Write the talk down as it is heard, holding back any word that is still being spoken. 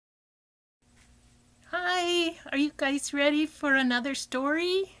Are you guys ready for another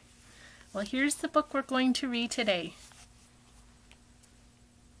story? Well, here's the book we're going to read today.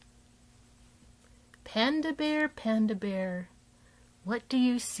 Panda bear, what do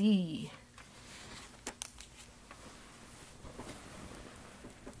you see?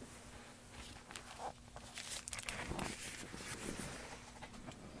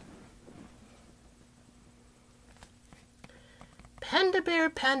 Panda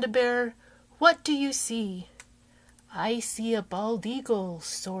bear, what do you see? I see a bald eagle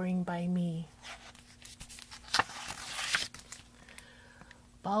soaring by me.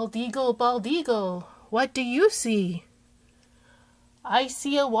 Bald eagle, what do you see? I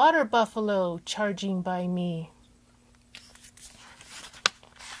see a water buffalo charging by me.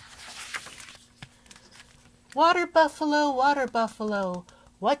 Water buffalo,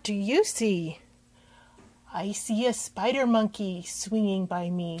 what do you see? I see a spider monkey swinging by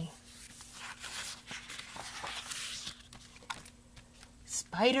me.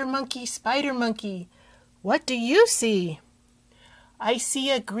 Spider monkey, what do you see? I see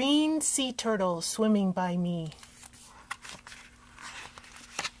a green sea turtle swimming by me.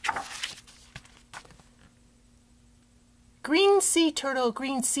 Green sea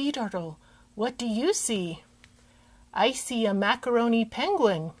turtle, what do you see? I see a macaroni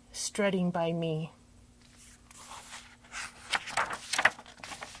penguin strutting by me.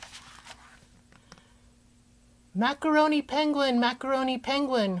 Macaroni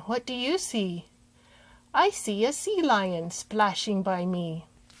penguin, what do you see? I see a sea lion splashing by me.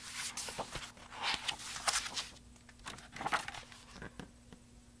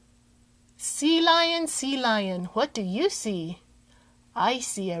 Sea lion, what do you see? I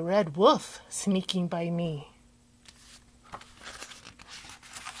see a red wolf sneaking by me.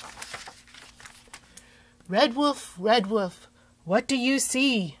 Red wolf, what do you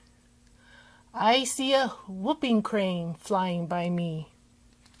see? I see a whooping crane flying by me.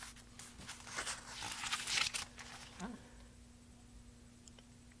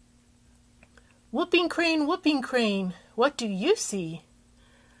 Whooping crane, what do you see?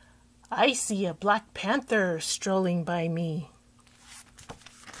 I see a black panther strolling by me.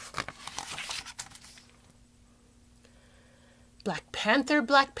 Black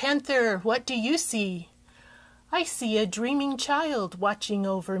panther, what do you see? I see a dreaming child watching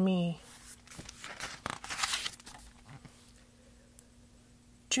over me.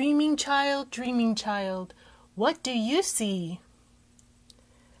 Dreaming child, what do you see?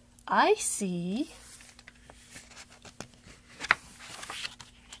 I see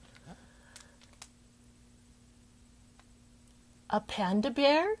a panda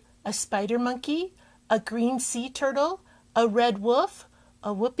bear, a spider monkey, a green sea turtle, a red wolf,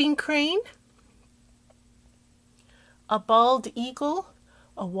 a whooping crane, a bald eagle,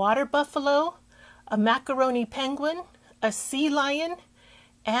 a water buffalo, a macaroni penguin, a sea lion,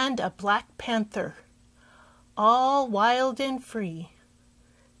 and a black panther, all wild and free.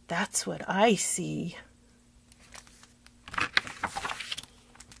 That's what I see.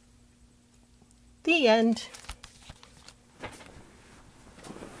 The end.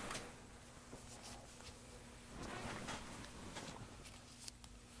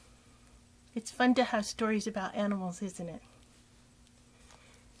 It's fun to have stories about animals, isn't it?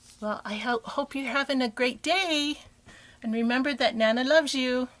 Well, I hope you're having a great day. And remember that Nana loves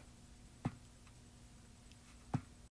you.